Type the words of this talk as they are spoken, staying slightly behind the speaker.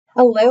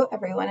Hello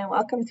everyone and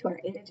welcome to our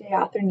A2J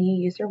Author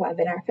New User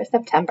webinar for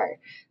September.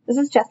 This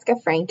is Jessica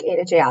Frank,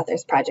 A2J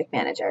Author's Project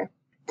Manager.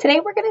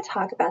 Today we're going to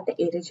talk about the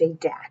A2J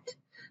DAT.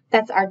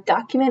 That's our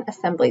Document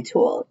Assembly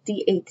Tool,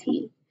 DAT.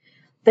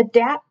 The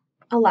DAT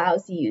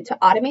allows you to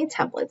automate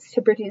templates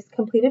to produce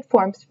completed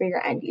forms for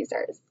your end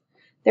users.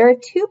 There are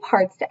two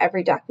parts to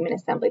every document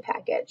assembly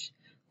package.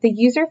 The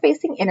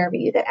user-facing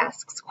interview that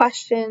asks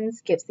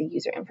questions, gives the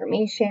user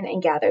information,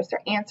 and gathers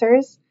their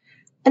answers,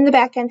 and the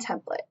back-end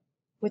template,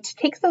 which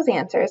takes those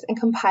answers and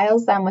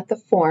compiles them with the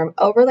form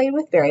overlaid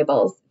with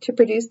variables to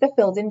produce the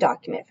filled-in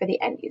document for the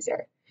end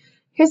user.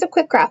 Here's a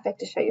quick graphic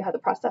to show you how the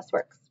process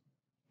works.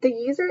 The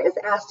user is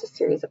asked a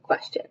series of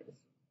questions.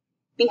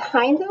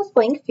 Behind those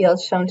blank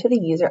fields shown to the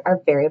user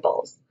are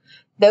variables.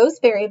 Those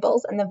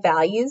variables and the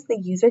values the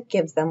user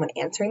gives them when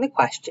answering the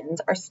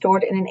questions are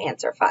stored in an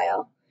answer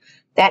file.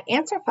 That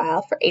answer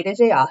file for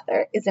A2J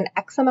Author is an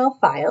XML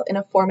file in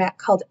a format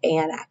called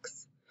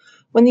ANX.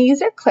 When the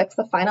user clicks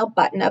the final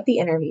button of the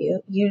interview,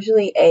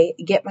 usually a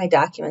Get My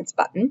Documents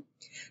button,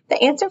 the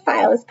answer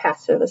file is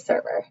passed to the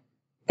server.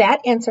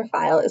 That answer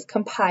file is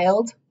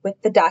compiled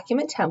with the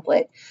document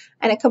template,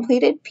 and a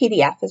completed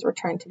PDF is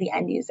returned to the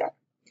end user.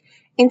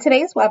 In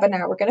today's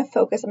webinar, we're going to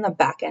focus on the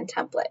back-end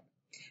template.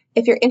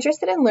 If you're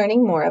interested in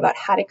learning more about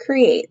how to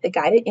create the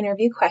guided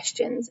interview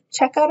questions,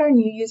 check out our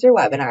new user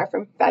webinar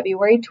from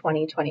February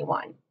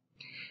 2021.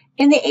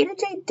 In the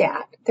A2J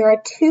DAT, there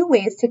are two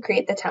ways to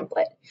create the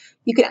template.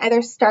 You can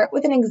either start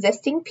with an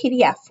existing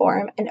PDF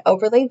form and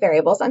overlay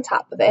variables on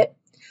top of it.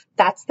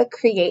 That's the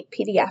Create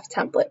PDF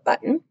Template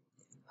button.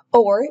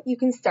 Or you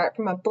can start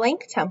from a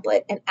blank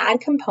template and add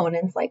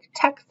components like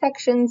text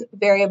sections,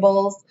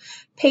 variables,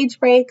 page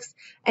breaks,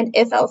 and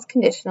if-else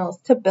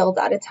conditionals to build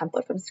out a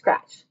template from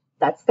scratch.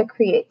 That's the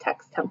Create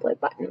Text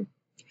Template button.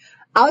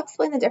 I'll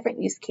explain the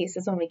different use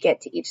cases when we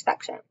get to each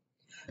section.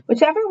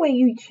 Whichever way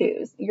you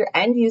choose, your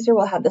end user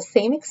will have the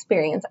same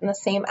experience and the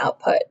same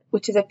output,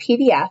 which is a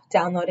PDF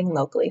downloading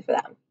locally for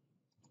them.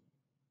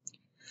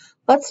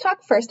 Let's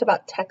talk first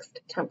about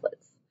text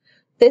templates.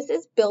 This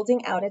is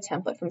building out a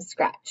template from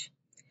scratch.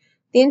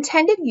 The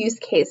intended use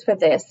case for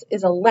this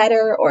is a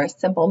letter or a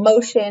simple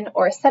motion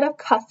or a set of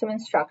custom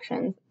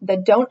instructions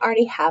that don't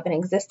already have an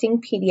existing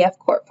PDF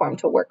court form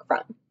to work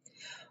from.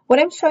 What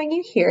I'm showing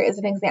you here is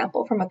an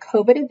example from a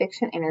COVID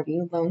eviction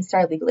interview Lone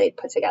Star Legal Aid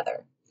put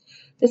together.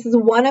 This is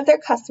one of their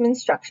custom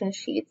instruction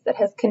sheets that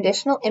has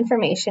conditional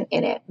information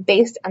in it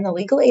based on the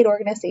legal aid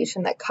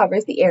organization that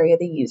covers the area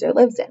the user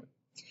lives in.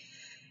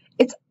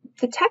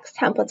 The text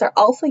templates are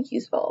also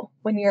useful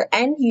when your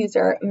end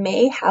user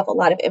may have a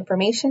lot of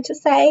information to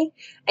say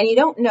and you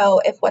don't know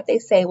if what they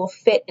say will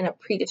fit in a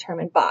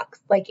predetermined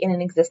box, like in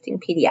an existing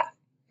PDF.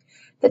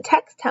 The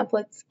text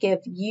templates give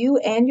you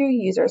and your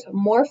users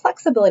more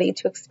flexibility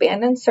to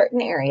expand on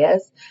certain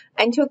areas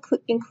and to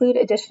include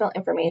additional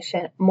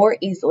information more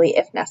easily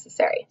if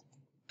necessary.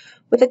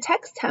 With a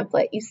text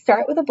template, you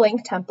start with a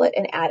blank template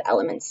and add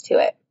elements to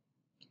it.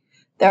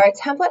 There are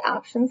template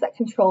options that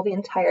control the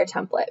entire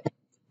template.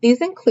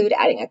 These include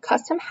adding a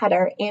custom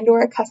header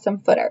and/or a custom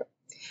footer.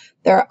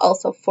 There are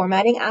also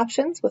formatting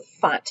options with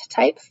font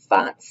type,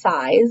 font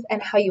size, and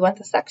how you want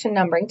the section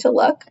numbering to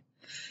look.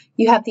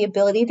 You have the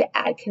ability to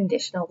add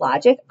conditional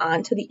logic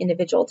onto the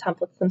individual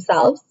templates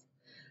themselves.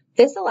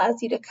 This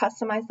allows you to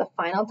customize the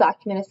final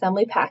document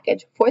assembly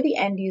package for the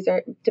end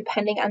user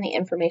depending on the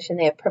information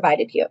they have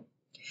provided you.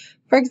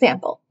 For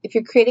example, if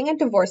you're creating a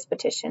divorce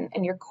petition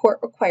and your court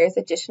requires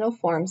additional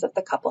forms if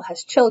the couple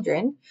has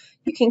children,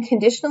 you can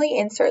conditionally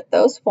insert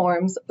those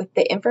forms with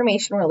the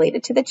information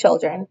related to the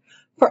children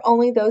for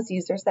only those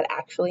users that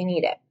actually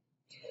need it.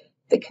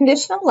 The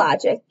conditional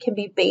logic can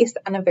be based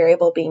on a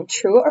variable being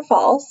true or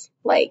false,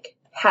 like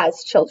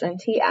has children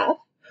TF,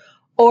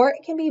 or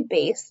it can be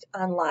based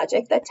on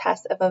logic that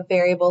tests if a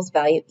variable's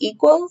value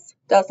equals,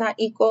 does not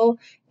equal,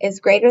 is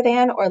greater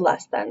than, or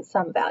less than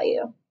some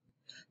value.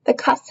 The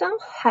custom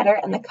header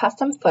and the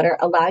custom footer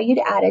allow you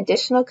to add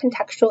additional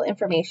contextual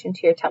information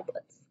to your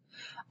templates.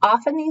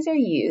 Often these are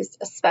used,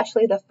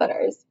 especially the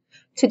footers,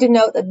 to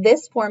denote that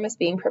this form is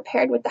being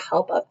prepared with the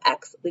help of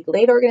X legal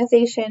aid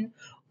organization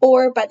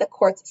or by the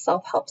court's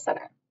self-help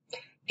center.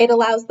 It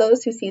allows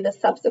those who see the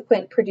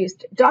subsequent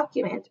produced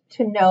document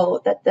to know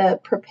that the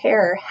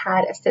preparer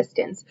had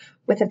assistance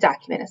with a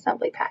document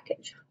assembly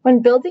package.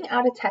 When building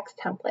out a text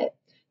template,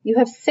 you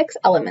have 6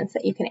 elements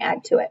that you can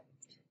add to it.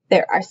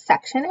 There are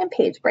section and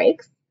page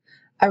breaks,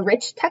 a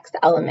rich text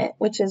element,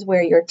 which is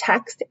where your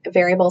text,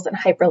 variables, and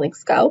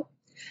hyperlinks go.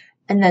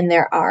 And then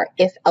there are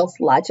if-else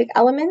logic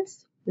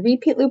elements,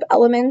 repeat loop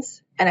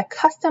elements, and a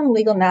custom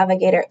Legal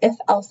Navigator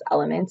if-else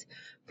element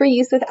for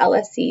use with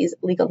LSC's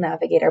Legal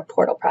Navigator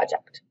portal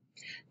project.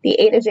 The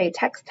A2J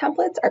text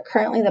templates are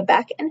currently the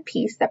back-end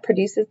piece that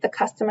produces the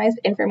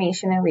customized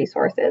information and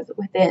resources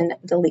within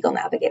the Legal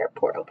Navigator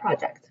portal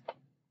project.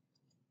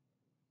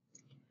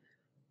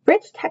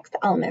 Rich text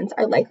elements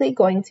are likely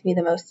going to be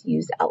the most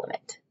used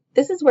element.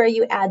 This is where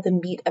you add the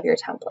meat of your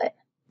template,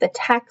 the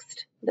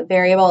text, the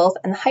variables,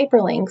 and the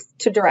hyperlinks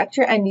to direct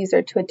your end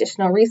user to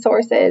additional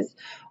resources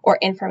or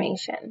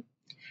information.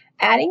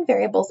 Adding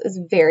variables is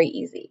very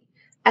easy.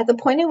 At the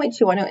point in which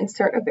you want to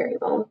insert a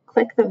variable,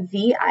 click the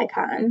V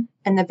icon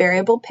and the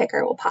variable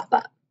picker will pop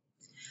up.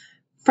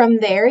 From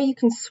there, you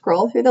can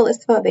scroll through the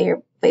list of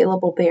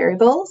available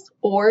variables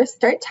or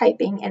start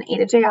typing, and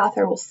A2J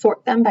Author will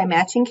sort them by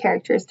matching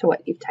characters to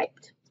what you've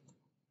typed.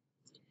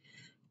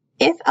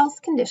 If-else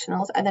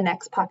conditionals are the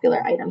next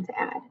popular item to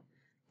add.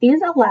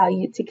 These allow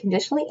you to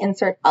conditionally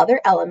insert other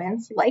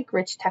elements like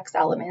rich text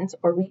elements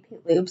or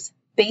repeat loops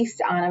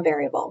based on a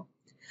variable.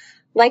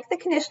 Like the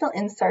conditional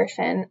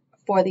insertion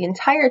for the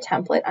entire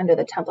template under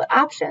the template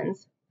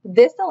options,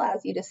 this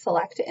allows you to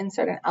select to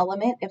insert an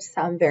element if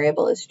some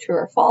variable is true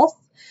or false,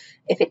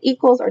 if it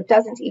equals or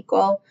doesn't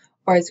equal,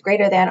 or is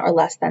greater than or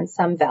less than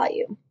some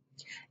value.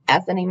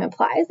 As the name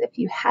implies, if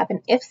you have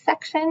an if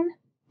section,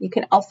 you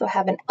can also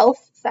have an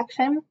else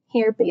section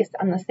here based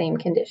on the same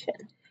condition.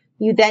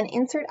 You then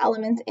insert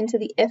elements into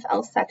the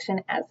if-else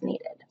section as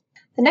needed.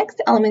 The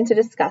next element to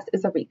discuss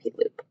is a repeat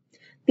loop.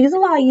 These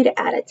allow you to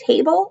add a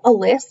table, a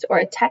list, or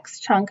a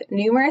text chunk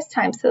numerous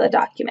times to the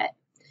document.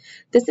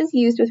 This is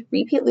used with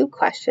repeat loop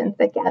questions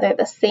that gather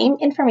the same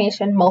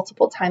information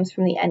multiple times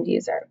from the end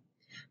user.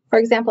 For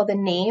example, the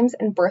names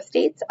and birth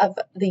dates of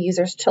the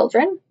user's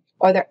children,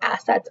 or their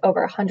assets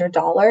over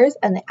 $100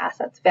 and the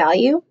asset's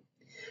value.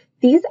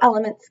 These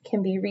elements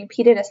can be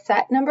repeated a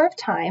set number of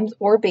times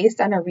or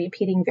based on a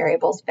repeating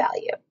variable's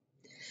value.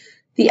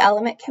 The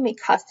element can be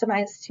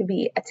customized to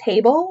be a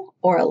table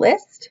or a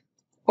list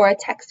or a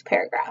text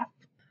paragraph.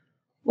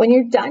 When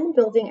you're done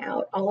building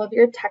out all of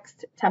your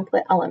text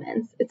template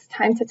elements, it's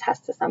time to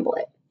test assemble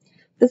it.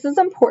 This is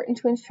important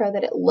to ensure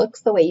that it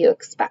looks the way you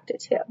expect it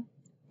to.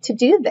 To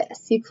do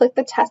this, you click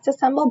the Test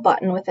Assemble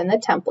button within the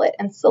template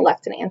and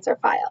select an answer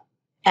file.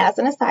 As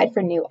an aside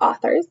for new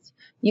authors,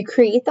 you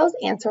create those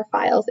answer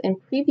files in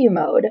preview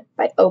mode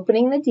by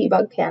opening the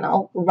debug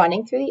panel,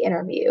 running through the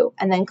interview,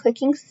 and then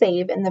clicking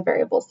Save in the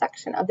variable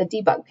section of the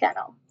debug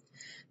panel.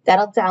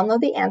 That'll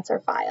download the answer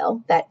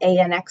file, that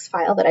ANX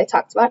file that I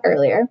talked about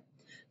earlier,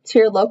 to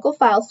your local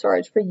file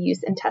storage for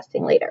use in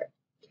testing later.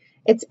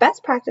 It's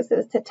best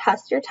practices to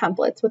test your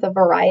templates with a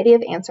variety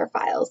of answer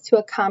files to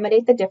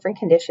accommodate the different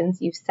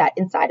conditions you've set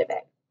inside of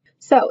it.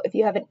 So if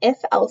you have an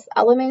if-else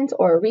element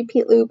or a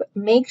repeat loop,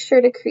 make sure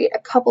to create a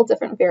couple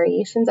different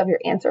variations of your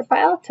answer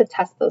file to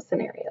test those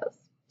scenarios.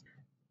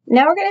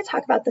 Now we're going to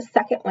talk about the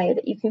second way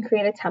that you can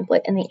create a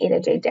template in the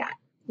A2J DAT,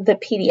 the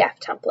PDF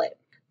template.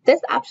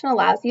 This option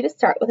allows you to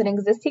start with an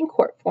existing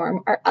court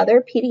form or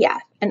other PDF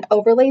and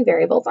overlay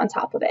variables on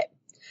top of it.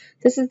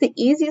 This is the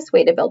easiest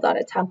way to build out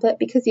a template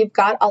because you've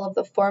got all of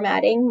the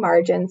formatting,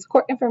 margins,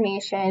 court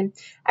information,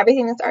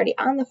 everything that's already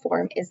on the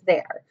form is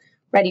there,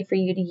 ready for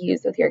you to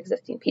use with your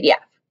existing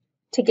PDF.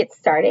 To get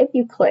started,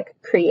 you click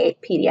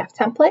Create PDF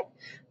Template,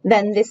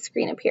 then this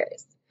screen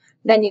appears.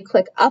 Then you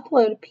click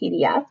Upload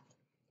PDF,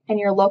 and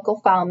your local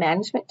file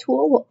management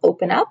tool will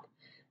open up,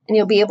 and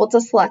you'll be able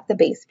to select the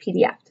base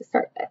PDF to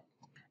start with.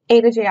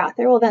 A2J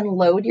Author will then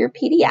load your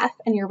PDF,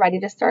 and you're ready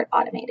to start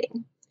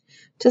automating.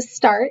 To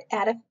start,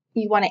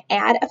 you want to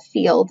add a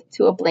field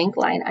to a blank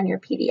line on your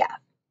PDF.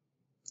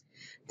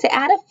 To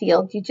add a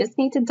field, you just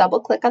need to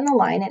double-click on the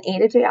line and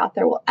A2J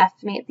Author will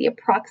estimate the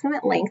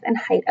approximate length and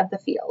height of the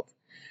field.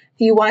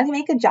 If you want to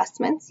make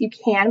adjustments, you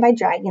can by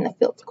dragging the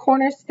field's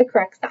corners to the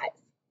correct size.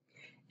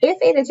 If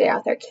A2J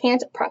Author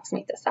can't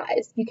approximate the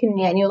size, you can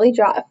manually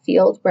draw a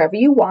field wherever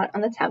you want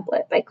on the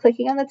template by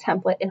clicking on the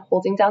template and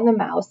holding down the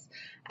mouse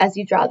as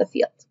you draw the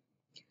field.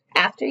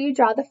 After you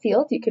draw the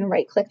field, you can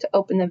right-click to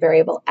open the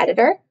variable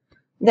editor.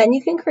 Then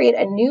you can create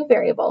a new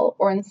variable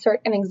or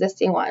insert an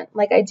existing one,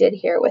 like I did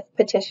here with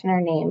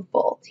petitioner name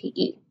full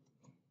TE.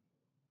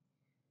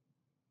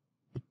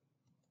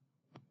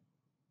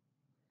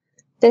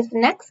 This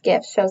next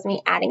GIF shows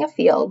me adding a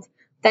field,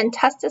 then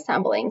test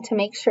assembling to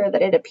make sure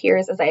that it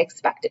appears as I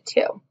expect it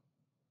to.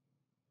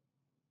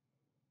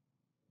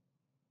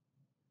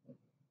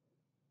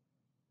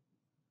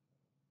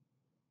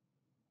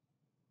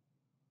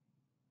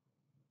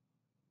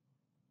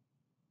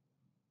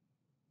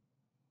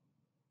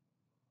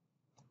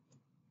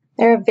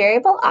 There are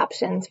variable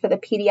options for the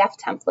PDF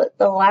template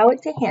that allow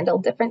it to handle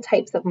different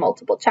types of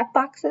multiple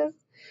checkboxes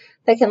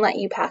that can let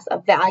you pass a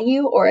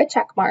value or a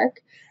check mark,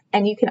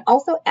 and you can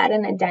also add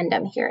an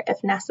addendum here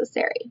if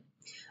necessary.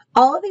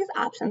 All of these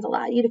options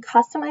allow you to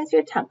customize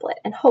your template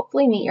and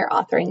hopefully meet your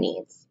authoring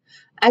needs.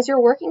 As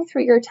you're working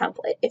through your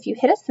template, if you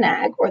hit a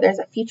snag or there's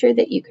a feature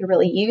that you could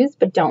really use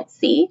but don't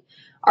see,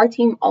 our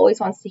team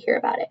always wants to hear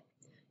about it.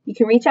 You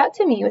can reach out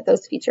to me with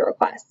those feature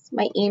requests.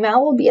 My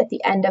email will be at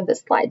the end of the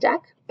slide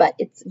deck, but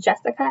it's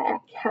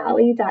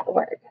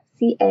jessica@cali.org,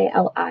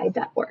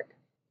 CALI.org.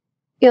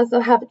 We also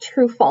have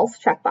true-false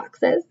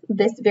checkboxes.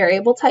 This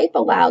variable type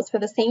allows for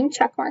the same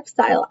checkmark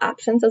style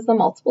options as the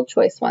multiple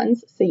choice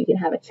ones, so you can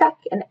have a check,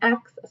 an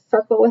X, a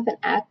circle with an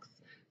X,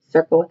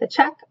 circle with a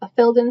check, a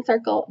filled-in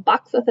circle, a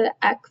box with an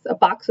X, a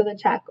box with a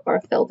check, or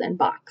a filled-in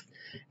box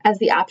as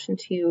the option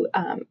to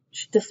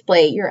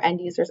display your end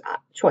user's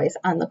choice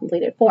on the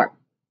completed form.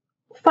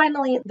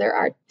 Finally, there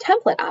are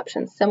template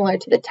options similar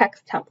to the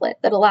text template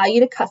that allow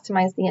you to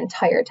customize the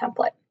entire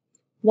template.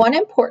 One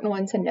important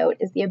one to note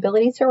is the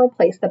ability to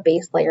replace the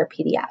base layer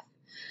PDF.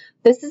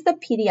 This is the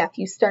PDF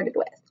you started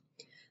with.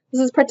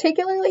 This is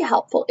particularly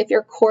helpful if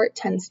your court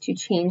tends to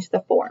change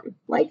the form,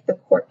 like the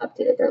court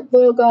updated their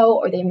logo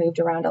or they moved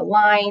around a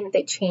line,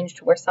 they changed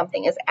where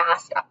something is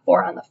asked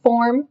for on the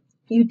form.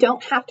 You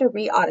don't have to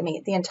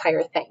re-automate the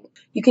entire thing.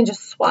 You can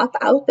just swap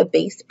out the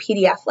base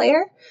PDF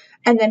layer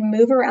and then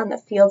move around the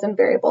fields and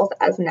variables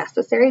as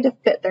necessary to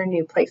fit their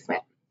new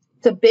placement.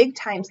 It's a big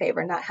time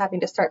saver not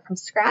having to start from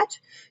scratch.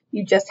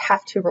 You just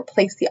have to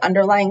replace the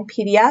underlying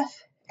PDF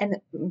and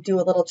do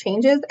a little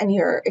changes, and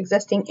your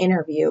existing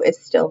interview is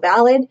still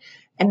valid,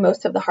 and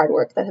most of the hard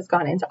work that has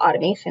gone into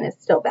automation is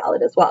still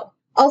valid as well.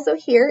 Also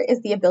here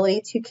is the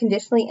ability to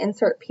conditionally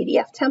insert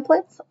PDF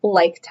templates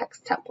like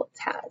text templates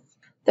has.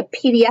 The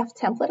PDF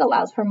template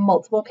allows for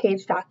multiple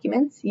page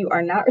documents. You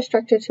are not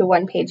restricted to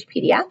one-page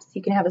PDFs.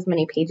 You can have as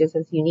many pages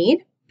as you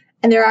need.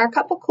 And there are a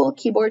couple cool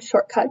keyboard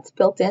shortcuts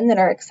built in that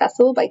are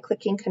accessible by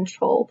clicking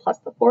Control plus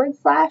the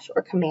 /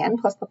 or Command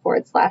plus the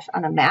 /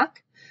 on a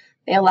Mac.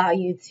 They allow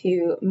you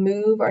to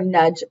move or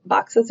nudge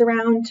boxes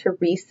around, to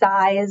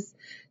resize,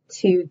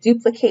 to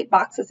duplicate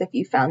boxes. If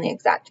you found the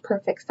exact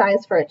perfect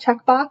size for a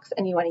checkbox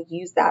and you want to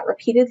use that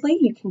repeatedly,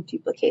 you can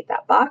duplicate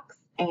that box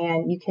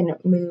and you can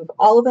move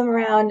all of them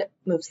around,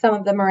 move some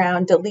of them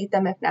around, delete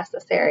them if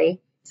necessary.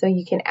 So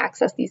you can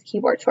access these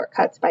keyboard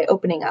shortcuts by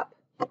opening up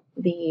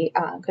the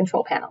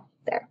control panel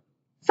there.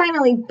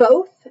 Finally,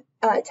 both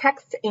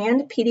text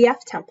and PDF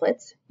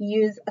templates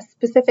use a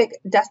specific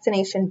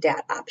destination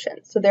DAT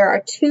option. So there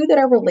are two that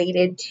are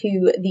related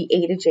to the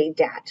A2J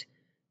DAT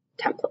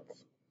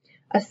templates.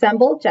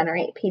 Assemble,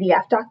 generate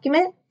PDF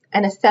document,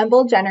 and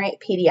assemble,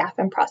 generate PDF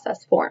and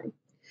process form.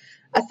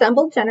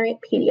 Assemble, generate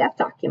PDF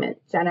document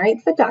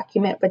generates the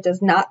document but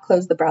does not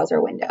close the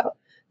browser window.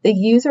 The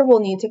user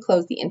will need to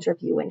close the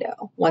interview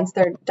window. Once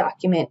their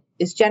document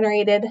is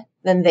generated,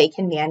 then they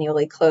can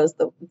manually close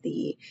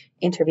the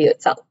interview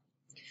itself.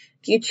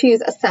 If you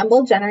choose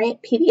Assemble,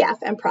 Generate PDF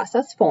and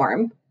Process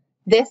Form,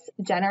 this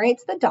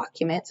generates the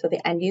document, so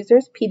the end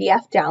user's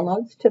PDF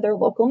downloads to their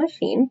local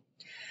machine,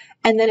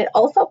 and then it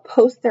also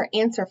posts their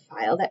answer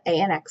file, the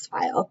ANX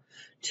file,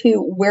 to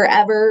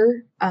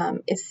wherever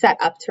is set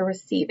up to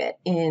receive it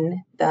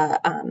in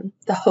the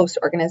host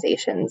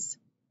organization's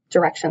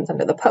directions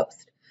under the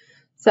post.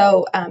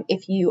 So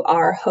if you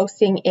are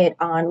hosting it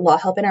on Law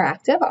Help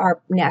Interactive,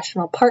 our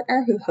national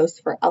partner who hosts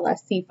for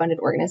LSC-funded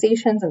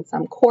organizations and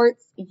some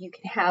courts, you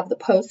can have the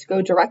post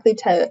go directly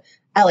to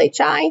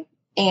LHI,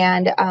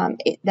 and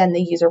then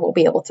the user will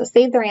be able to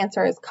save their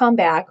answers, come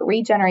back,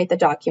 regenerate the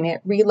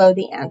document, reload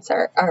the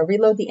answer, or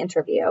reload the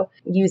interview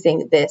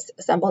using this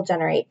Assemble,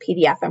 Generate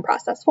PDF and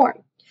Process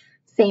Form.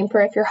 Same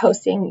for if you're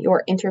hosting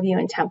your interview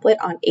and template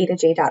on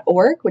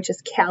A2J.org, which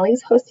is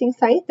Callie's hosting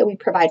site that we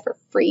provide for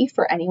free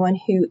for anyone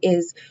who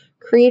is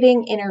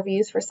creating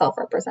interviews for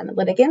self-represented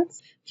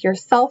litigants. If you're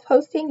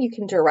self-hosting, you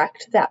can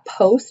direct that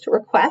post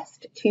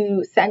request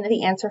to send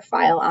the answer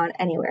file on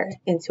anywhere,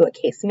 into a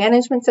case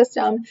management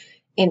system,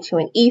 into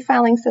an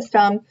e-filing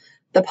system.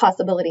 The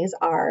possibilities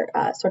are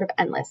sort of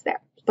endless there.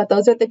 But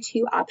those are the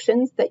two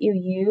options that you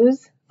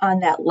use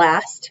on that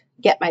last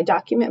Get My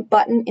Document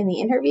button in the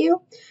interview.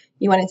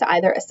 You want it to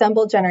either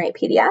assemble, generate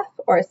PDF,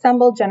 or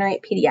assemble,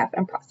 generate PDF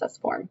and process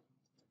form.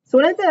 So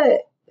one of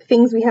the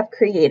things we have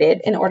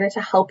created in order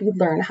to help you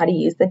learn how to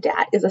use the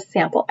DAT is a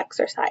sample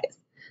exercise.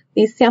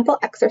 These sample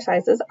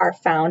exercises are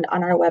found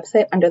on our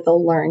website under the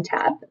Learn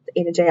tab,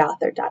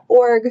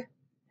 A2JAuthor.org,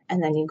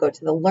 and then you go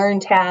to the Learn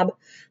tab.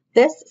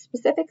 This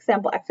specific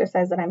sample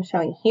exercise that I'm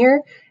showing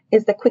here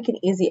is the quick and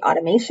easy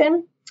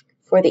automation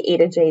for the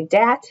A2J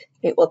DAT.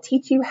 It will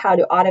teach you how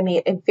to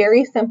automate a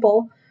very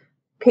simple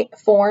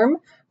form,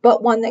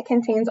 but one that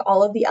contains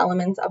all of the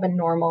elements of a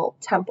normal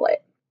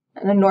template.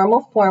 And a normal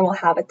form will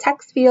have a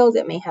text field,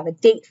 it may have a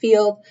date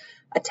field,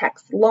 a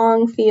text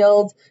long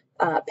field,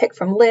 pick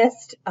from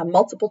list,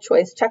 multiple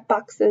choice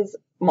checkboxes,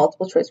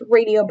 multiple choice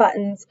radio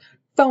buttons,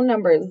 phone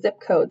numbers,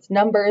 zip codes,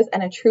 numbers,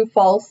 and a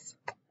true-false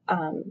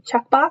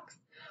checkbox.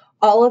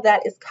 All of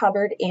that is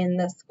covered in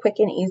this quick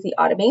and easy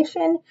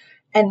automation.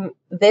 And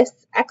this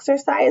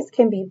exercise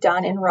can be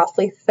done in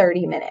roughly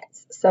 30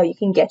 minutes. So you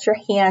can get your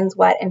hands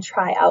wet and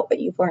try out what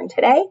you've learned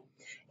today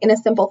in a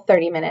simple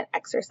 30-minute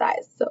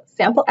exercise. So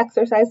sample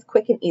exercise,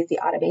 quick and easy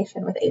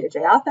automation with A2J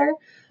Author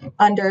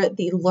under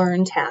the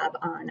Learn tab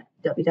on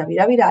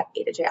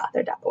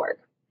www.a2jauthor.org.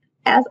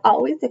 As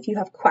always, if you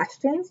have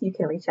questions, you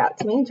can reach out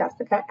to me,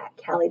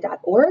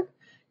 jessica@cali.org.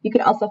 You can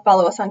also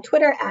follow us on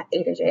Twitter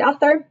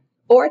 @A2JAuthor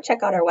or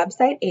check out our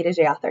website,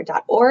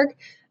 A2JAuthor.org.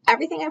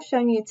 Everything I've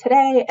shown you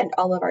today and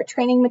all of our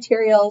training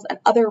materials and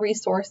other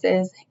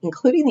resources,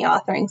 including the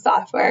authoring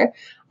software,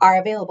 are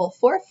available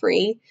for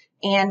free.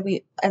 And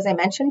we, as I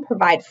mentioned,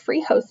 provide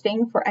free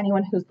hosting for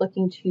anyone who's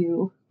looking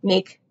to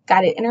make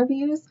guided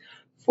interviews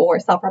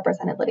for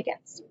self-represented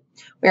litigants.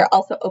 We are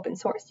also open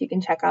source. You can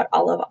check out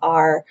all of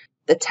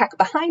the tech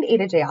behind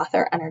A2J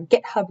Author on our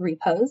GitHub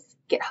repos,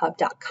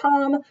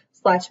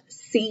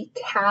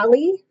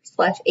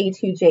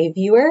 github.com/ccali/A2J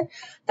viewer.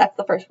 That's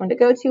the first one to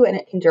go to, and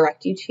it can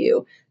direct you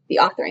to the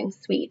authoring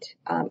suite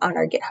on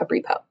our GitHub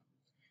repo.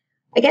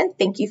 Again,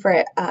 thank you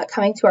for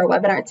coming to our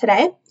webinar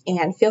today,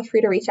 and feel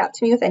free to reach out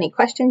to me with any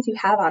questions you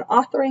have on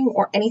authoring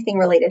or anything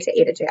related to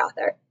A2J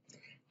Author.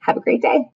 Have a great day.